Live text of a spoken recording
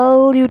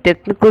you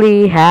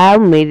technically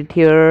have made it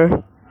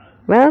here.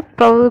 Well,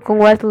 probably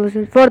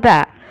congratulations for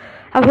that.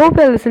 I hope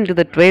you listened to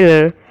the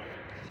trailer.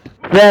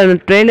 Well, in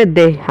the trailer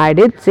I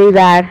did say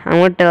that I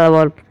want to tell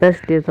about the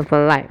best days of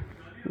my life.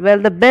 Well,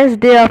 the best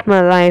day of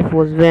my life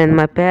was when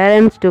my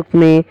parents took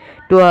me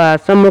to a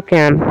summer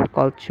camp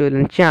called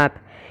Children Champ.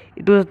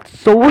 It was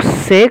so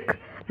sick,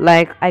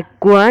 like I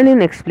couldn't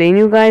even explain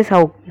you guys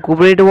how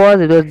good it was.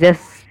 It was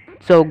just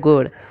so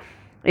good.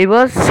 It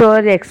was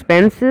sorely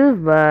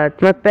expensive,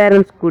 but my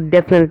parents could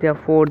definitely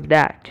afford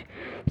that.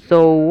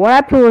 So what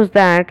happened was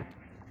that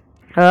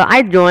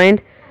I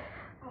joined.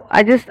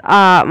 I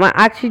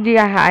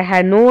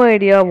had no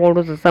idea what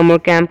was a summer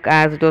camp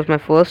as it was my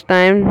first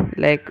time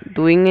like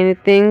doing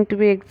anything to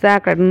be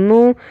exact. I don't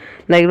know,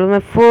 like it was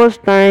my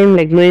first time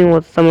like knowing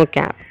what summer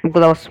camp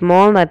because I was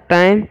small that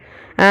time,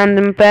 and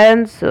my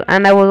parents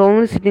and I was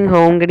only sitting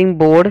home getting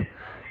bored,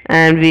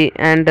 and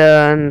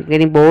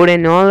getting bored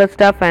and all that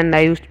stuff, and I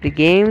used to play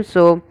games.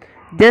 So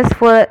just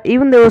for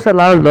even there was a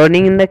lot of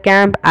learning in the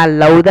camp, I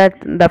love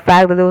that the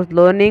fact that there was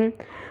learning.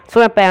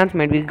 So my parents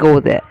made me go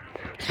there.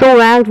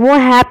 So as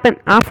what happened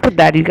after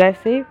that, you guys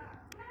say?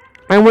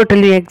 I'm going to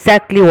tell you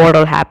exactly what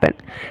all happened.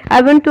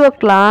 I went to a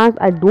class.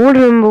 I don't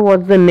remember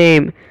what's the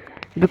name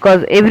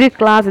because every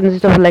class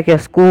instead of like a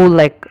school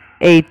like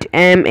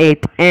 8M,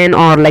 8N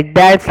or like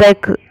that, it's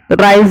like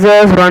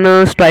risers,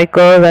 runners,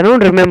 strikers. I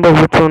don't remember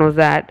which one was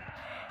that.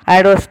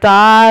 I was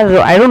stars.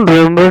 I don't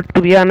remember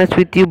to be honest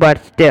with you,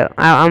 but still,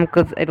 I'm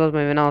because it was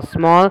when I was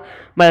small.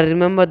 But I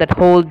remember that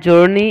whole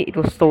journey. It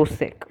was so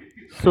sick.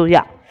 So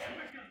yeah,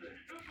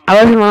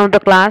 I was in one of the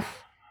class.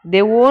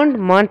 They weren't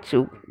much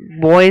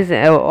boys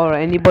or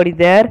anybody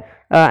there.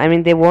 I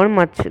mean, they weren't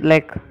much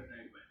like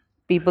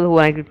people who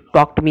wanted to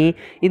talk to me.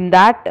 In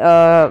that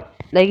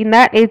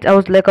age, I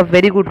was like a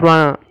very good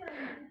runner,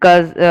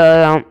 cause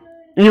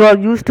we were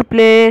used to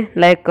play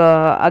like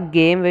a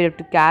game where you have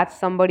to catch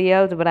somebody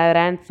else. But I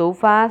ran so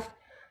fast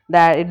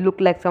that it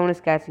looked like someone is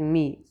catching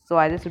me. So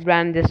I just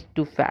ran just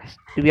too fast,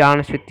 to be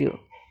honest with you.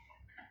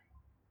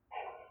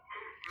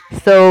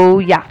 So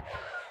yeah,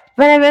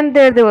 when I went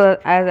there, there was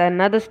as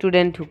another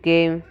student who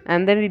came,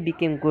 and then we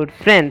became good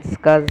friends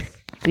because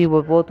we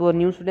were both were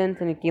new students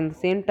and we came the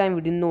same time.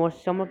 We didn't know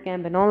what summer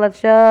camp and all that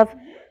stuff.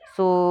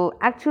 So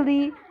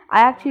actually,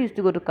 I actually used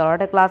to go to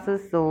karate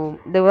classes. So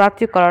there was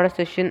actually a karate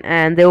session,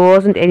 and there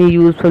wasn't any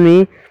use for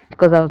me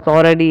because I was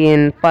already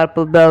in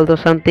purple belt or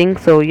something.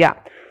 So yeah,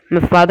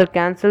 my father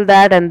cancelled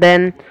that, and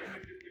then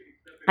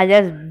I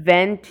just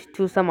went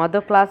to some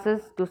other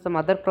classes, to some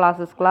other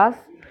classes class.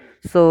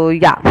 So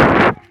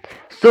yeah.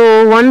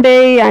 So one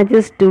day I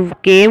just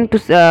came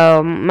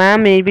to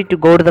ma'am maybe to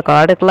go to the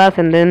karate class,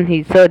 and then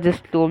he sir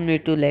just told me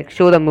to like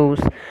show the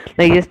moves.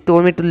 Like he just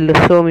told me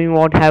to show me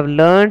what I have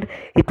learned.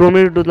 He told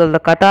me to do the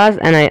katas,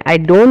 and I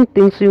don't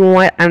think so you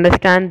might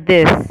understand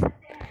this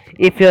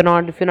if you're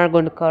not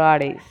going to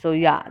karate. So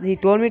yeah, he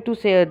told me to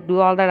say do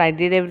all that. I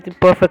did everything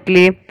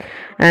perfectly,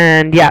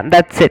 and yeah,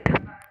 that's it.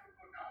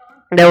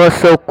 That was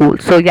so cool.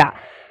 So yeah,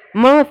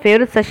 one of my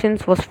favorite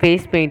sessions was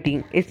face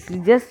painting. It's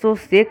just so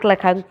sick,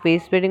 like having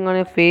face painting on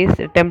your face,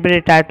 a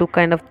temporary tattoo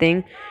kind of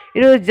thing.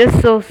 It was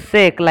just so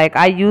sick. Like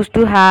I used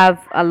to have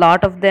a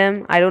lot of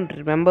them. I don't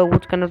remember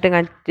which kind of thing.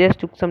 I just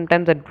took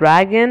sometimes a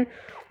dragon.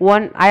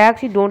 One I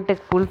actually don't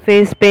take full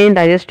face paint.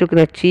 I just took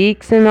the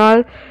cheeks and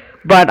all.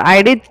 But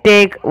I did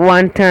take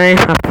one time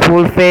a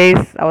full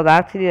face. I was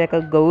actually like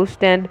a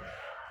ghost, and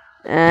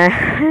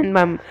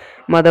my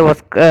mother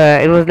was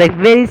it was like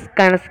very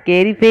kind of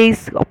scary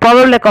face,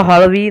 probably like a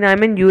Halloween.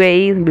 I'm in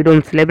UAE, we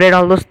don't celebrate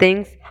all those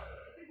things.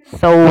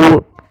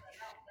 So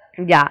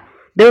yeah,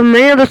 there were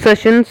many other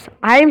sessions.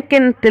 I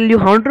can tell you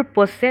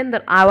 100%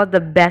 that I was the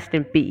best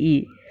in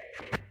PE,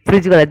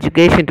 physical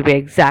education to be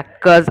exact,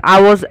 because I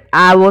was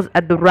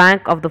at the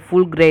rank of the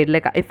full grade.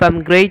 Like if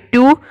I'm grade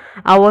 2,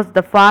 I was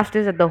the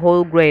fastest at the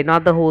whole grade,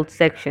 not the whole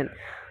section.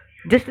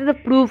 Just as a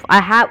proof,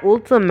 I have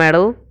also a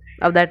medal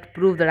of that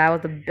proof that I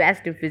was the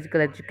best in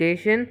physical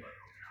education.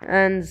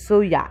 And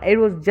so yeah, it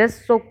was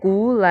just so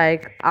cool.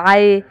 Like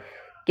I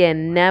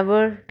can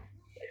never,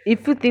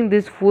 if you think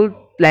this full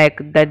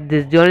like that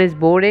this journey is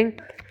boring,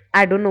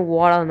 I don't know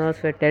what on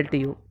earth I tell to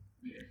you,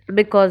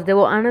 because there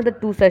were another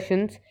two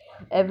sessions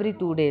every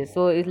 2 days.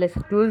 So it's like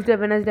Tuesday,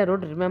 Wednesday. I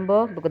don't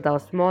remember because I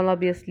was small,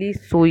 obviously.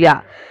 So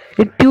yeah,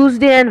 in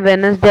Tuesday and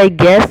Wednesday, I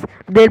guess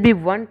there'll be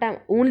one time,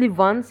 only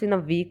once in a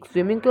week,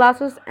 swimming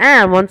classes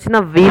and once in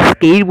a week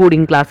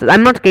skateboarding classes.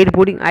 I'm not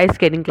skateboarding, ice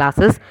skating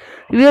classes.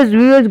 We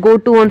just go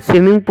to one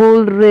swimming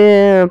pool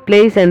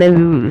place, and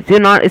then it's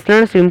not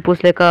a swimming pool.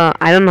 It's like a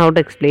I don't know how to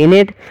explain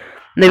it.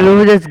 Then we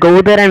would just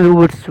go there and we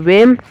would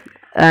swim,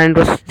 and it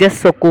was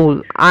just so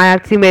cool. I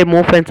actually made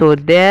more friends over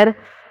there,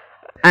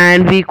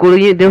 and we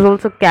could there was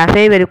also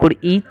cafe where you could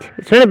eat.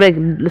 It's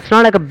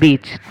not like a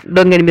beach.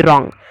 Don't get me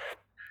wrong.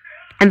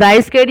 And the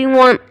ice skating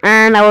one,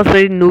 and I was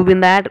very noob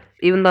in that.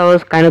 Even though I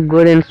was kind of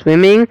good in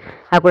swimming,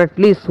 I could at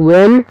least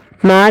swim.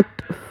 Not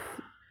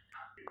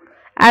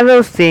as I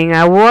was saying,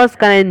 I was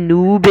kind of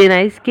noob in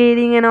ice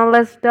skating and all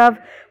that stuff.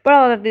 but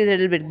I was at least a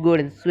little bit good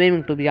in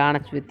swimming, to be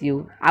honest with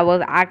you. I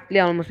was actually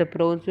almost a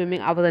pro in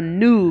swimming. I was a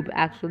noob,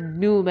 actual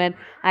noob, and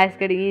ice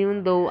skating,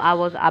 even though I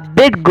was a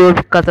bit good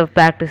because of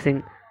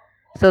practicing.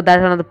 So that's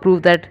another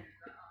proof that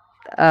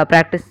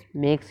practice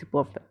makes you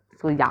perfect.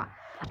 So yeah,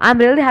 I'm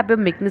really happy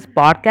making this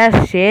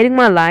podcast, sharing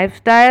my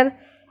lifestyle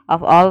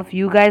of all of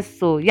you guys.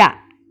 So yeah,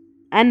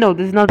 and no,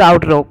 this is not the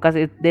outro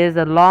because there's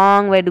a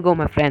long way to go,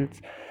 my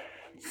friends.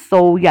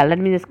 So yeah, let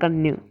me just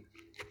continue.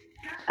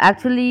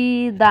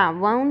 Actually, the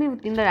only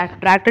thing that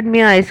attracted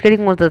me on ice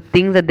skating was the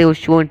things that they would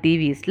show on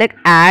TVs, like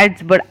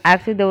ads, but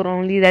actually they were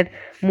only that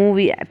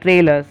movie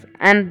trailers.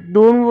 And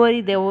don't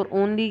worry, they were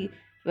only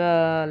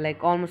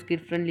like almost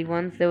kid friendly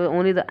ones. They were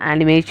only the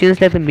animations,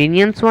 like the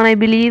Minions one, I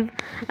believe,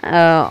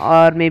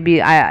 or maybe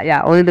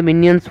yeah, only the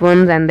Minions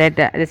ones, and that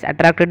just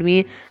attracted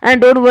me. And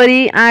don't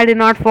worry, I did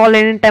not fall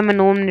anytime, and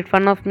no one made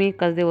fun of me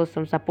because there was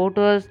some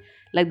supporters.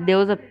 Like there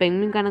was a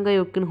penguin kind of guy,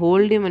 you can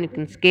hold him and you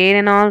can skate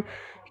and all,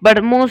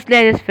 but mostly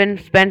I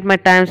just spent my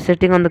time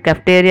sitting on the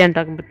cafeteria and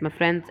talking with my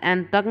friends.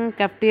 And talking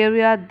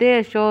cafeteria,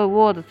 they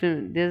show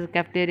there's a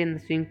cafeteria in the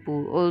swimming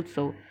pool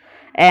also,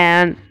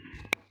 and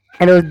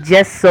it was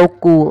just so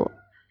cool.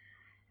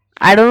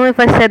 I don't know if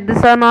I said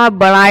this or not,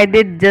 but I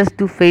did just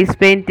do face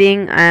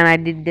painting, and I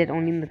did that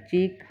only in the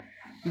cheek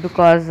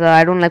because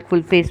I don't like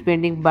full face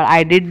painting. But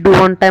I did do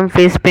one time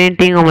face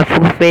painting on my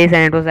full face,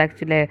 and it was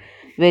actually a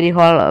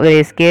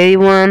very scary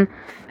one,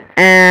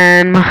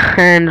 and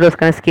and it was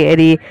kind of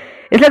scary.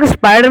 It's like a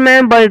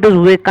Spider-Man, but it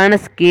was kind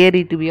of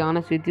scary, to be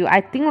honest with you. I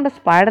think on the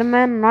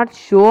Spider-Man, not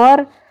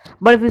sure,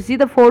 but if you see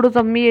the photos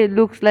of me, it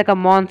looks like a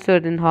monster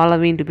in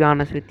Halloween, to be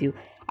honest with you.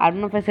 I don't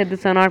know if I said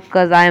this or not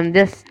because I am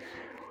just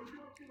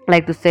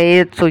like to say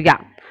it. So yeah,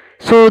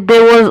 so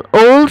there was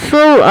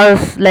also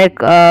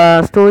like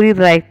a story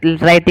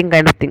writing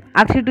kind of thing.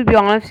 Actually, to be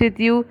honest with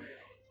you,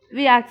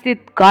 we actually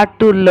got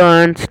to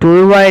learn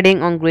story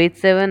writing on grade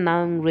 7,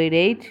 now in grade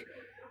 8.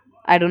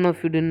 I don't know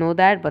if you didn't know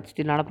that, but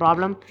still not a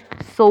problem.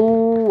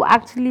 So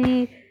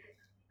actually,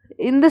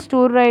 in the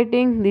story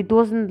writing, it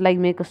wasn't like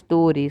make a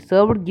story. So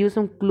I would give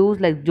some clues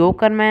like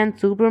Joker Man,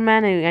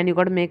 Superman, and you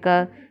got to make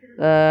a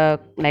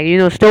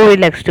like story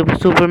like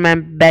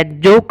Superman,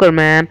 bad Joker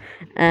Man,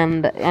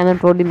 and I'm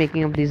totally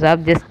making up these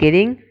up. Just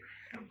kidding.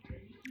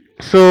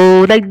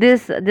 So like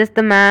this, just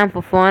the ma'am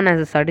for fun as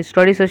a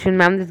study session,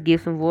 ma'am just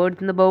gave some words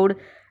in the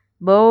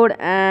board,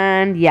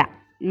 and yeah,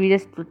 we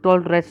just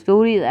told red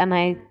stories, and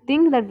I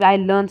think that I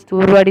learned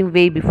story writing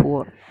way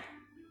before,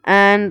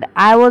 and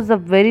I was a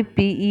very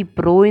PE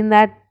pro in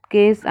that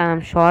case. And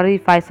I'm sorry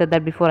if I said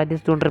that before. I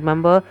just don't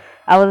remember.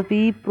 I was a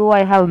PE pro.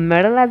 I have a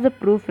medal as a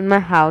proof in my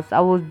house. I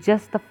was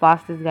just the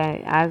fastest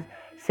guy as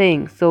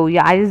saying. So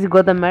yeah, I just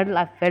got the medal.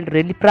 I felt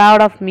really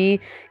proud of me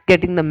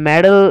getting the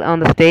medal on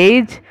the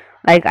stage.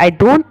 Like I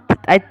don't.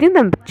 I think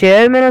the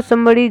chairman or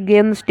somebody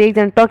gave the stage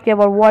and talking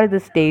about what is the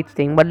stage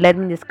thing. But let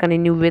me just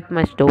continue with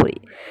my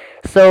story.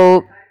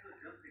 So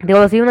there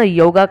was even a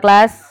yoga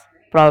class,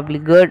 probably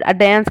good, a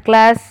dance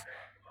class,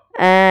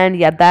 and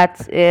yeah,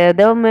 that's there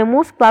were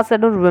most classes I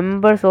don't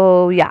remember.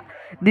 So yeah,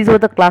 these were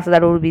the classes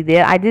that would be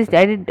there. I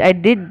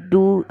did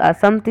do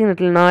something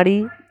little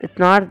naughty. It's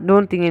not,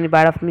 don't think any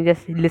bad of me,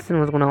 just listen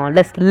what's going on.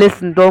 Let's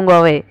listen, don't go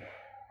away.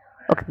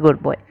 Okay,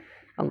 good boy.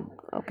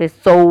 Okay,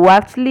 so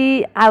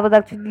actually I was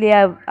actually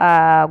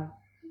a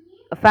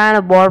fan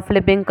of board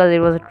flipping because it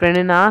was a trend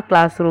in our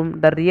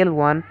classroom, the real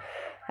one,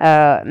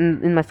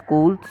 in my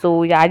school.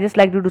 So yeah, I just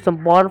like to do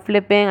some board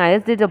flipping. I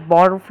just did a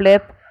board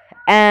flip,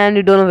 and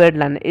you don't know where it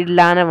landed. It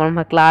landed on one of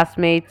my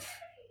classmates'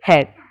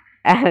 head,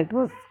 and it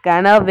was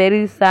kind of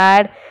very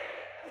sad.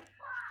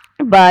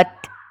 But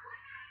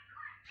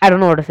I don't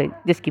know what to say.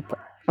 Just keep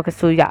quiet. Okay,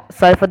 so yeah,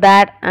 sorry for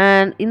that.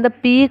 And in the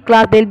PE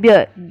class, there'll be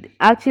a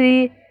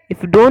actually,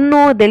 if you don't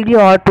know, there'll be an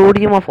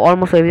auditorium of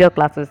almost every other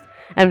classes,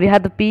 and we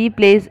had the PE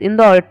place in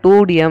the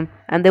auditorium,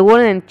 and there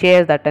weren't any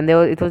chairs that time.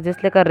 It was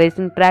just like a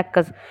racing track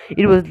because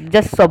it was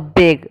just so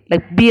big.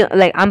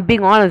 Like I'm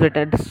being honest with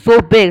it, it's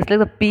so big. It's like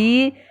the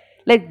PE.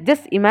 Like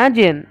just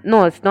imagine.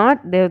 No, it's not.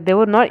 They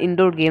were not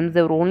indoor games.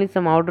 There were only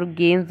some outdoor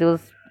games.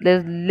 There's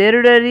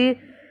literally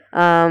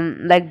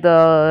like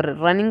the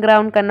running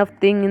ground kind of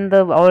thing in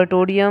the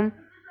auditorium,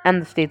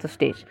 and the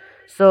stage.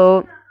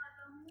 So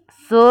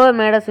it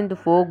made us into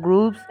four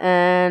groups,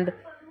 and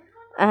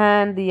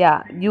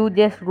yeah, you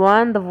just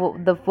run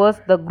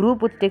the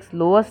group which takes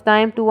lowest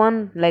time to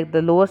run, like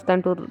the lowest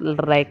time to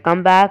like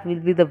come back will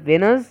be the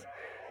winners.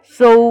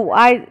 So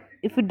I,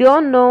 if you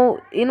don't know,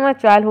 in my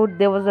childhood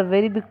there was a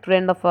very big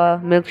trend of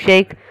a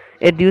milkshake.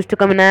 It used to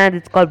come in ads.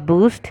 It's called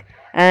Boost,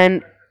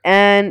 and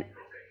in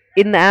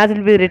the ads it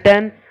will be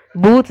written,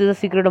 Boost is the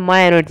secret of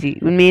my energy.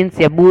 It means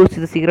yeah, Boost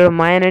is the secret of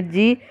my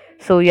energy.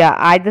 So yeah,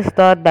 I just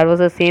thought that was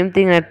the same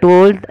thing. I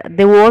told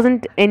there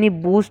wasn't any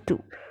Boost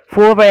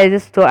for, but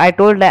I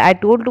told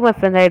to my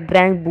friends I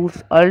drank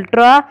Boost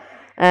Ultra,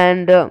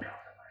 and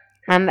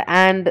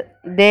and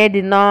they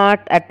did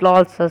not at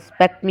all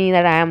suspect me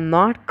that I am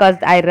not, cause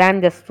I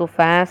ran just so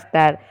fast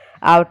that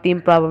our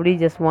team probably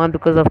just won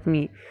because of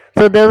me.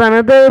 So there was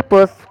another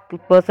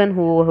person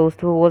who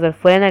was a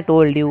friend I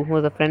told you, who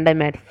was a friend I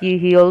met.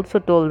 He also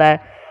told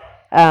that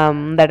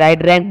I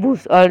drank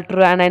Boost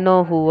Ultra, and I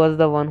know who was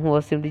the one who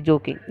was simply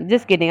joking.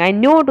 Just kidding. I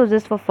knew it was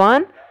just for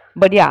fun,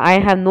 but yeah, I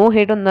have no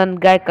hate on that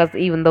guy because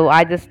even though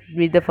I just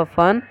did it for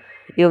fun,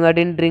 even though I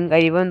didn't drink,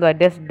 even though I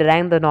just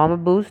drank the normal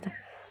Boost.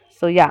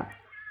 So yeah,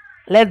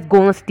 let's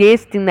go on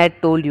stage thing that I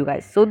told you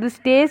guys. So the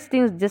stage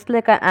thing is just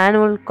like an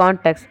annual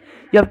context.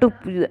 You have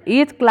to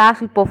each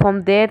class will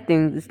perform their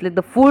things. It's like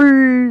the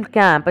full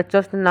camp. It's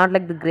just not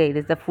like the grade.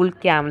 It's the full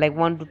camp, like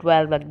 1 to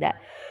 12, like that.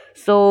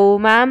 So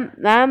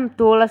ma'am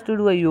told us to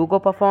do a yoga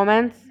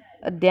performance.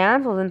 A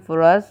dance wasn't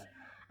for us,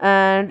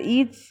 and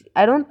each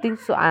I don't think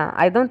so.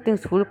 I don't think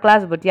it's full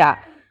class, but yeah,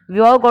 we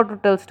all got to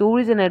tell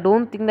stories, and I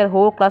don't think that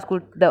whole class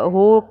could the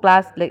whole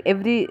class like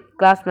every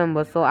class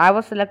member. So I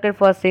was selected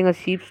for saying a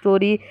sheep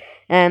story,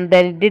 and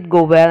then it did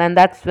go well, and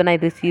that's when I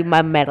received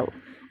my medal.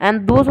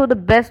 And those were the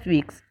best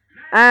weeks.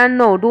 And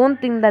no, don't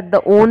think that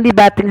the only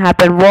bad thing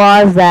happened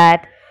was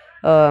that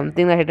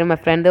thing that hit my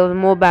friend. There was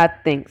more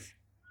bad things.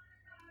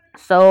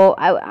 So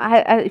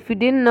if you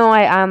didn't know,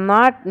 I'm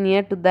not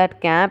near to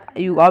that camp.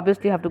 You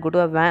obviously have to go to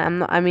a van. I'm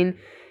not, I mean,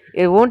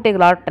 it won't take a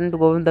lot of time to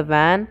go in the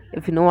van,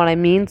 if you know what I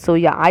mean. So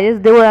yeah, I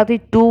just there were actually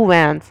two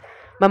vans.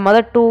 My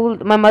mother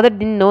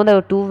didn't know there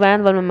were two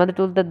vans, but my mother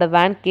told that the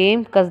van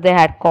came because they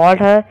had called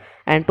her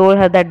and told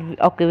her that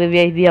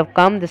okay, we have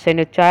come, just send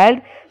your child.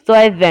 So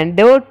I went.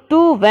 There were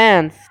two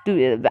vans.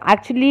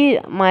 Actually,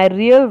 my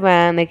real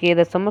van, okay,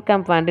 the summer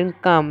camp van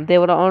didn't come. They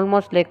were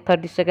almost like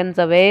 30 seconds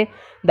away.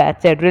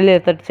 That's it, really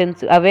 30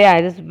 seconds away.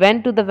 I just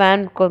went to the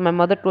van because my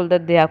mother told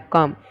that they have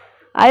come.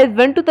 I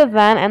went to the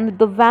van, and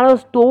the van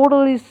was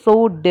totally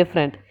so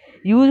different.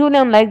 Usually,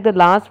 I'm like the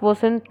last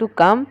person to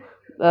come,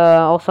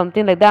 or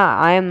something like that.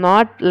 I am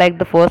not like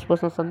the first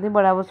person or something,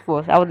 but I was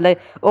first. I was like,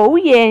 oh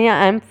yeah,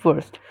 yeah, I'm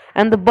first.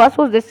 And the bus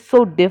was just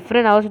so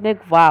different. I was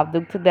like, wow, they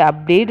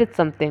updated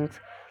some things.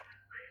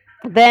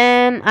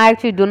 Then I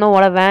actually don't know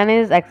what a van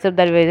is, except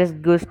that we're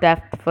just good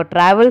stuff for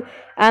travel.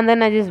 And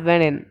then I just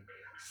went in.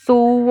 So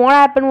what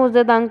happened was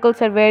that the uncle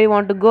said, "Where you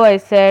want to go?" I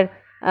said,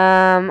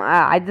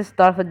 I just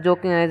thought for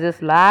joking. I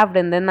just laughed,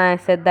 and then I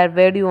said that,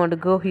 "Where do you want to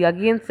go?" He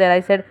again said, I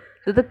said,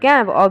 "To the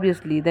camp,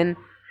 obviously." Then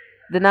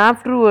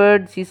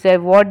afterwards, she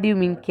said, "What do you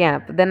mean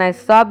camp?" Then I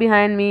saw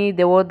behind me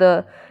it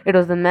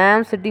was the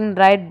man sitting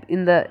right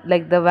in the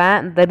like the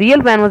van. The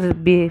real van was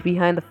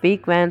behind the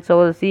fake van,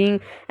 so I was seeing,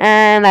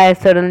 and I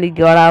suddenly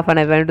got off and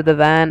I went to the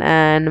van,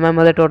 and my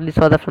mother totally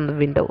saw that from the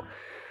window.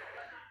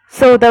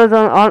 So that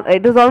was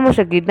it was almost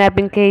a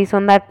kidnapping case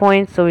on that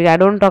point. So yeah, I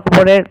don't talk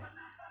about it.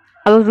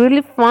 I was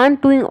really fun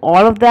doing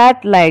all of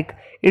that. Like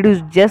it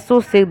was just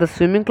so sick. The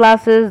swimming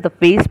classes, the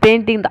face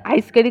painting, the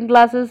ice skating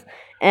classes,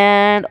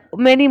 and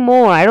many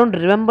more. I don't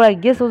remember. I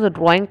guess it was a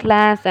drawing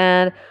class,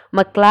 and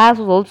my class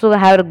was also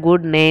had a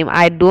good name.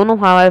 I don't know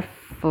how I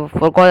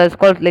forgot. It's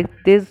called like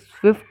this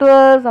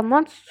Swifters. I'm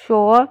not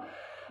sure,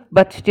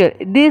 but still,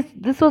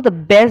 this was the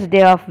best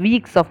day of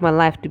weeks of my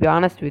life. To be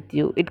honest with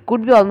you, it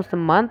could be almost a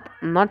month.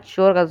 I'm not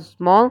sure because it's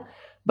small.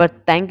 But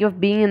thank you for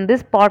being in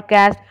this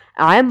podcast.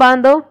 I am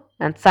Bando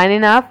and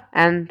signing off,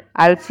 and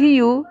I'll see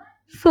you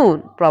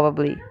soon,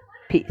 probably.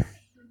 Peace.